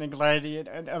depression, anxiety,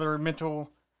 and other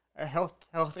mental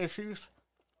health issues,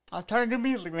 turn to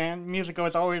music, man. Music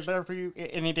is always there for you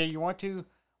any day you want to,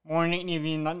 morning,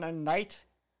 evening, night.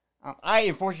 I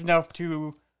am fortunate enough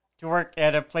to work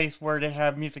at a place where they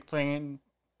have music playing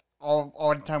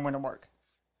all the time when I work.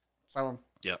 So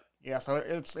yeah, so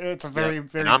it's a very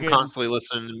and I'm good. constantly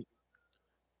listening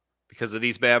because of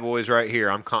these bad boys right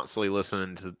here. I'm constantly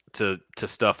listening to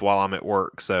stuff while I'm at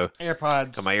work. So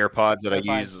AirPods. got my AirPods that I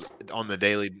use on the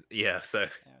daily. Yeah, so.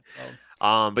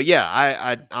 But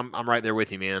yeah, I'm right there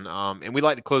with you, man. And we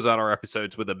like to close out our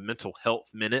episodes with a mental health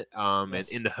minute, and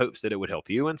in the hopes that it would help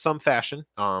you in some fashion,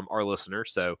 our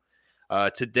listeners. So,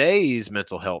 today's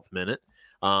mental health minute,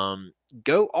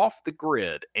 go off the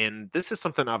grid, and this is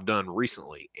something I've done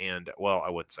recently. And well, I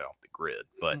wouldn't say off the grid,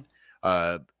 but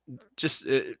just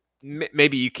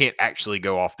maybe you can't actually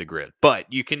go off the grid,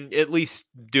 but you can at least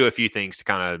do a few things to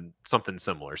kind of something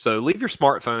similar. So leave your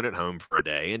smartphone at home for a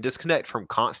day and disconnect from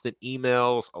constant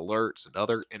emails, alerts, and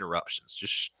other interruptions.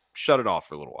 Just shut it off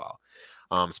for a little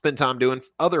while. Spend time doing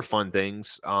other fun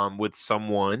things with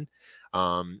someone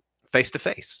face to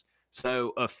face.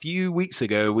 So a few weeks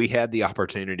ago, we had the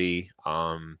opportunity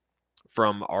from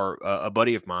a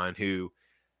buddy of mine who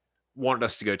wanted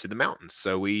us to go to the mountains.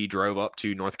 So we drove up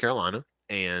to North Carolina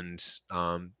and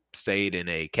stayed in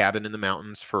a cabin in the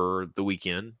mountains for the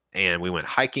weekend. And we went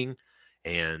hiking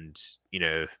and,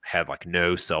 had like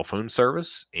no cell phone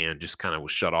service and just kind of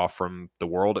was shut off from the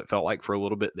world. It felt like for a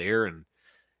little bit there, and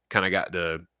kind of got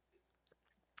to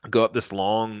go up this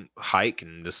long hike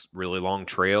and this really long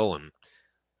trail,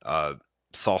 and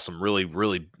saw some really,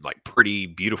 really like pretty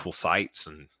beautiful sights,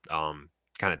 and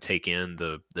kind of take in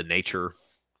the nature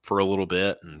for a little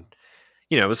bit. And,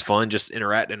 it was fun just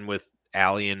interacting with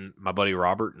Allie and my buddy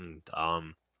Robert. And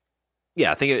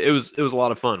I think it was a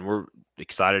lot of fun. We're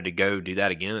excited to go do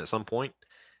that again at some point.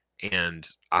 And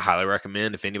I highly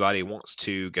recommend if anybody wants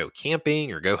to go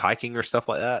camping or go hiking or stuff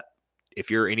like that, if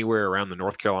you're anywhere around the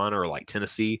North Carolina or like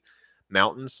Tennessee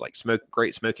mountains, like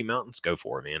Great Smoky Mountains, go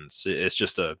for it, man. It's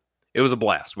just it was a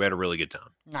blast. We had a really good time.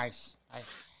 Nice.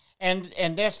 And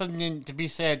there's something to be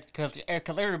said because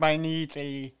everybody needs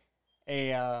a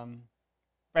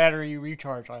battery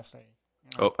recharge, I say.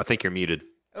 Oh, I think you're muted.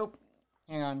 Oh,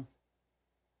 hang on.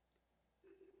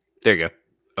 There you go.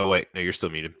 Oh wait, no, you're still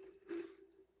muted.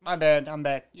 My bad. I'm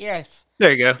back. Yes.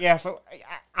 There you go. Yeah. So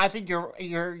I think you're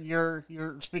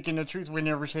speaking the truth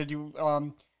whenever said you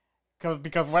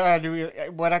because what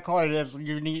I call it is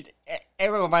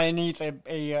everybody needs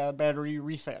a battery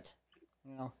reset.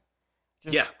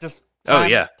 Just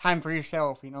time for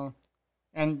yourself.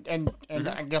 And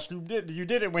I guess you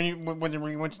did it when you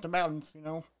went to the mountains.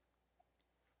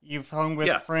 You've hung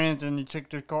with friends, and you took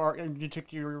the car, and you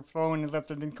took your phone and left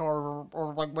it in the car,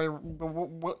 or like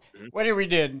whatever you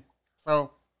did. So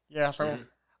you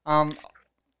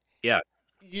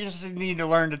just need to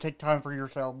learn to take time for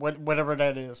yourself, whatever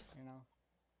that is.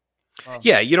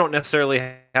 You don't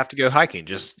necessarily have to go hiking.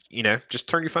 Just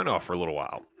turn your phone off for a little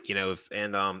while.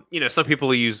 Some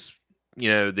people use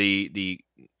the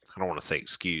I don't want to say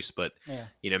excuse, but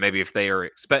maybe if they are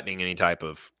expecting any type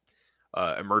of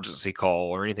emergency call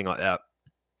or anything like that,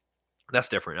 that's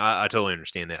different. I totally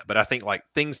understand that. But I think like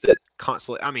things that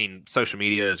constantly, social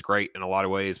media is great in a lot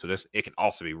of ways, but it can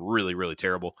also be really, really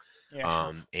terrible.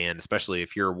 Yeah. And especially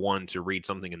if you're one to read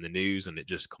something in the news and it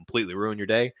just completely ruin your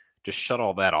day, just shut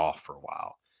all that off for a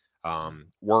while.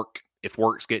 If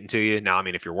work's getting to you, now,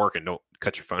 if you're working, don't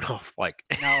cut your phone off,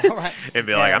 and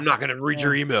be like, I'm not going to read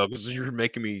your email because you're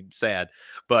making me sad.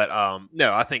 But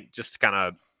no, I think just kind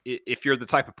of, if you're the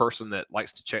type of person that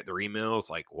likes to check their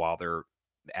emails, like while they're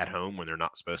at home when they're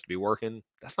not supposed to be working,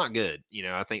 that's not good.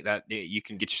 I think that you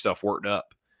can get yourself worked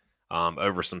up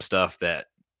over some stuff that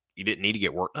you didn't need to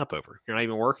get worked up over. You're not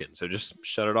even working. So just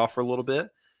shut it off for a little bit.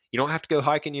 You don't have to go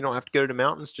hiking. You don't have to go to the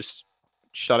mountains. Just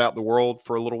shut out the world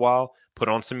for a little while, put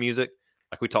on some music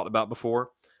like we talked about before,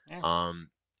 and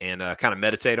kind of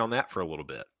meditate on that for a little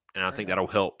bit. And I think that'll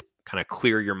help kind of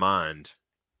clear your mind.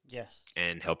 Yes.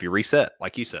 And help you reset,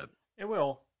 like you said. It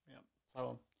will. Yeah.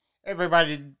 So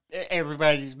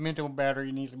everybody's mental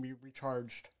battery needs to be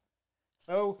recharged.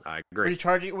 So I agree.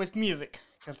 Recharge it with music.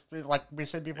 Because like we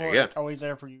said before, it's always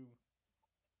there for you.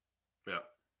 Yeah.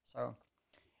 So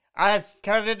I've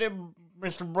counted it,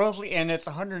 Mr. Brosley, and it's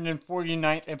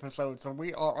 149th episode. So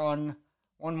we are on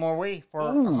one more way for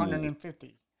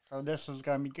 150. So this is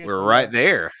gonna be good. We're for right you.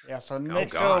 there. Yeah. So Oh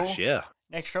next gosh, show, yeah,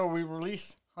 we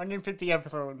release 150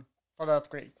 episode. So that's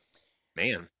great.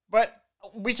 man. But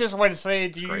we just want to say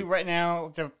to It's you crazy. right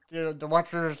now, the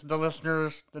watchers, the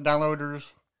listeners, the downloaders,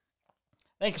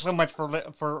 thank you so much for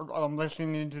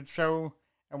listening to the show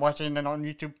and watching it on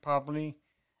YouTube probably.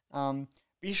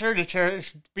 Be sure to share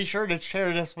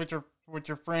this with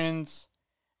your friends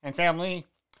and family.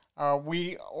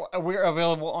 We're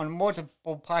available on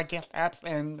multiple podcast apps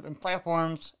and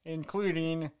platforms,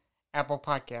 including Apple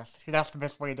Podcasts. See, that's the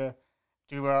best way to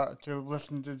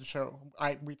listen to the show.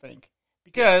 We think,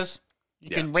 because you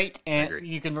Yeah, can rate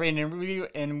agree. and review,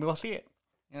 and we'll see it.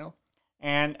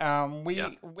 And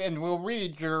we'll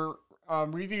read your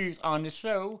reviews on the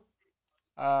show,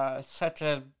 such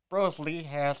as Rosalie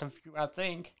has a few, I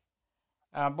think.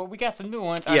 But we got some new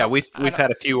ones. Yeah, we've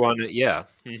had a few on it. Yeah.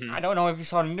 Mhm. I don't know if you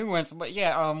saw the new ones, but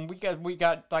yeah, we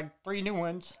got like 3 new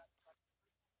ones.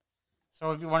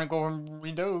 So if you want to go and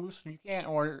read those, you can,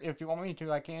 or if you want me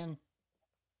to, I can.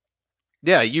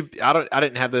 Yeah, I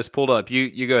didn't have this pulled up.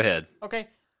 You go ahead. Okay.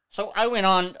 So I went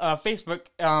on Facebook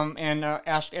and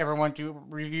asked everyone to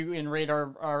review and rate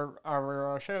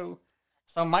our show.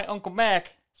 So my Uncle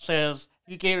Mac says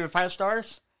you gave it 5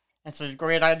 stars. It's a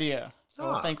great idea. So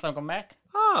Ah. thanks, Uncle Mac.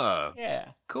 Oh, Yeah.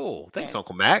 cool. Thanks, Yeah.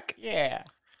 Uncle Mac. Yeah.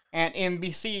 And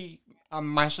NBC,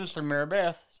 my sister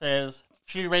Maribeth says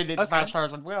she rated it 5 Okay.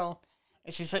 stars as well.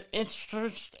 And she said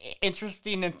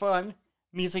interesting and fun.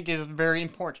 Music is very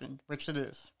important, which it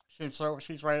is.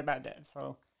 She's right about that.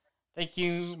 So thank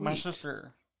you, my Sweet.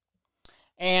 sister.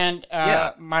 And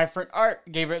Yeah. my friend Art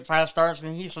gave it 5 stars,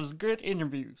 and he says good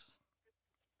interviews.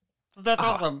 So that's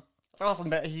Ah. awesome. It's awesome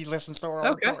that he listens to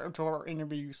Okay. to our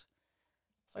interviews.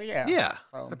 So yeah. Yeah,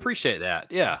 So appreciate that.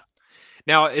 Yeah.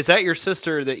 Now, is that your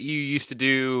sister that you used to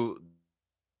do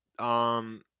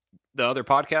the other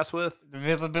podcast with? the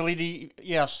visibility,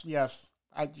 yes.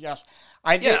 I did. Yeah,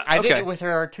 I did okay. it with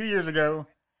her 2 years ago,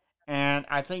 and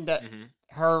I think that Mhm.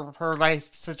 her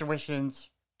life situations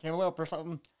came up or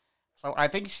something. So I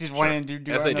think she's wanting to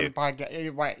do Yes, they another do.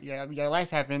 podcast. Right? Yeah. Life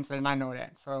happens, and I know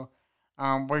that. So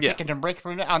we're Yeah. taking a break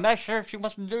from that. I'm not sure if she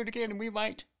wants to do it again. We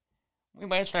might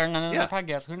start another Yeah.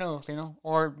 podcast. Who knows?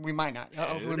 Or we might not. Who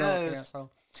Who knows? knows? Yeah. So.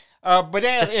 But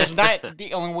that is not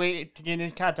the only way to get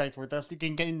in contact with us. You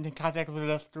can get in contact with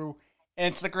us through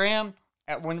Instagram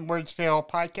at When Words Fail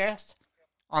Podcast.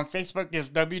 On Facebook is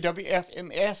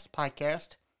WWFMS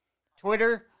Podcast.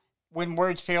 Twitter, When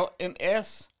Words Fail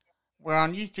MS. We're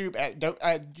on YouTube at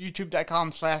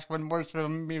youtube.com/When Words Fail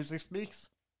Music Speaks.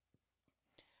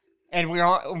 And we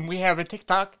have a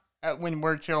TikTok at When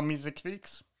Words Fail Music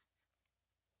Speaks.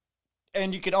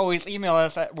 And you can always email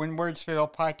us at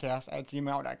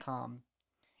whenwordsfailpodcast@gmail.com.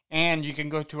 And you can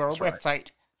go to our That's right.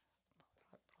 website.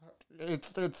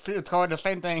 It's called the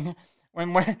same thing.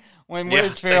 When Yeah,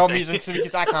 words same fail, thing.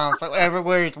 musicspeaks.com. So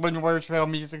everywhere it's when words fail,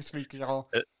 music speaks, y'all.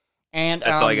 And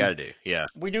That's all you got to do. Yeah.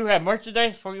 we do have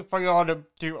merchandise for y'all to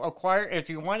acquire if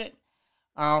you want it.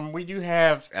 We do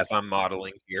have, As I'm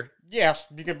modeling here. yes,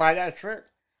 you can buy that shirt,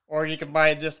 or you can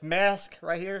buy this mask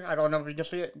right here. I don't know if you can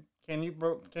see it. Can you,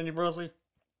 Brosley?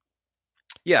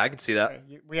 Yeah, I can see that.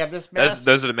 Okay, we have this mask.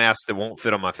 Those are the masks that won't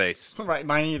fit on my face Right,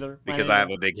 mine either. because I have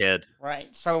a big head.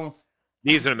 Right, so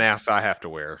These are the masks I have to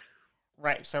wear.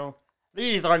 so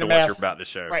these are the The ones you're masks. about to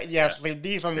show. Right, yes,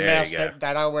 these are the There masks you go.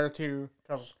 that I wear too,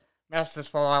 because masks just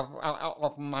fall out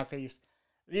of my face.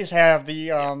 These have the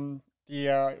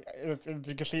if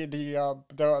you can see the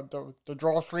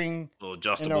drawstring, Little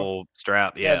adjustable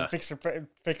strap. to Yeah. fix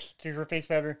your face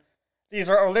better. These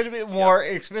are a little bit more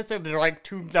expensive. They're like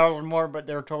 $2 more, but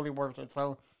they're totally worth it.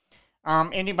 So,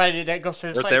 anybody that goes to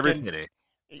the Worth site every can, penny.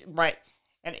 right,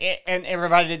 and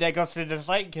everybody that goes to the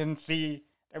site can see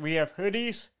that we have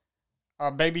hoodies,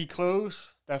 baby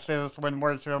clothes that says When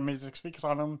Words Fail Music Speaks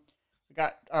on them. We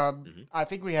got I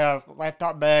think we have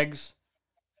laptop bags,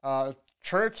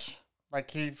 shirts like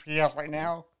he has right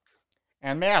now,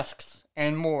 and masks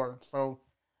and more. So,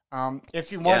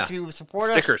 if you want to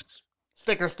support us,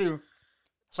 stickers too.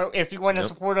 So if you want to Yep.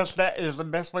 support us, that is the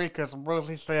best way, because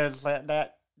Rosie says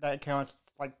that counts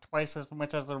like twice as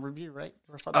much as a review, right?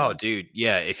 Or something. Oh, dude,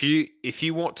 yeah. If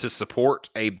you want to support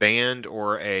a band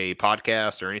or a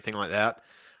podcast or anything like that,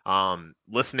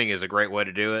 listening is a great way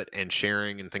to do it, and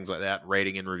sharing and things like that,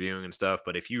 rating and reviewing and stuff.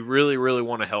 But if you really, really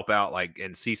want to help out, like,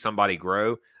 and see somebody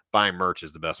grow, buying merch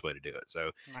is the best way to do it.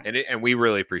 So, Right. and we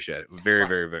really appreciate it very, Right.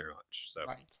 very, very much. So.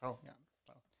 Right. So yeah.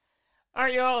 So. All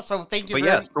right, y'all. So thank you. But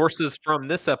yeah, sources from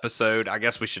this episode, I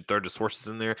guess we should throw the sources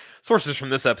in there. Sources from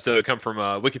this episode come from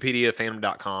Wikipedia,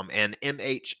 Phantom.com, and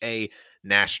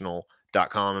MHANational.com.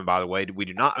 musicspeaks.com. And by the way, we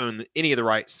do not own any of the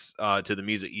rights to the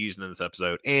music used in this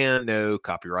episode, and no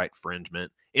copyright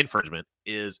infringement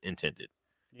is intended.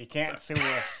 You can't sue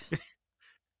us.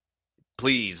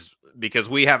 Please, because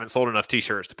we haven't sold enough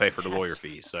T-shirts to pay for the lawyer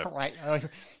fees. So Right.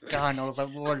 God knows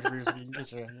that Lord can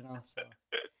get you, So.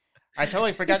 I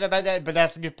totally forgot about that, but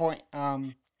that's a good point.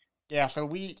 Yeah, so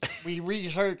we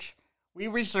research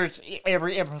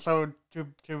every episode to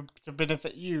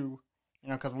benefit you,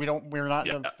 because we're not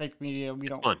the fake media. We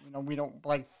don't we don't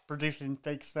like producing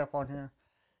fake stuff on here.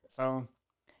 So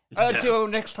until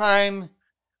next time,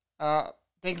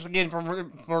 thanks again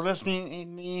for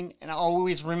listening, and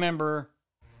always remember,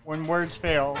 when words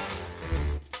fail,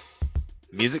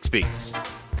 music speaks.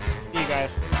 See you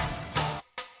guys.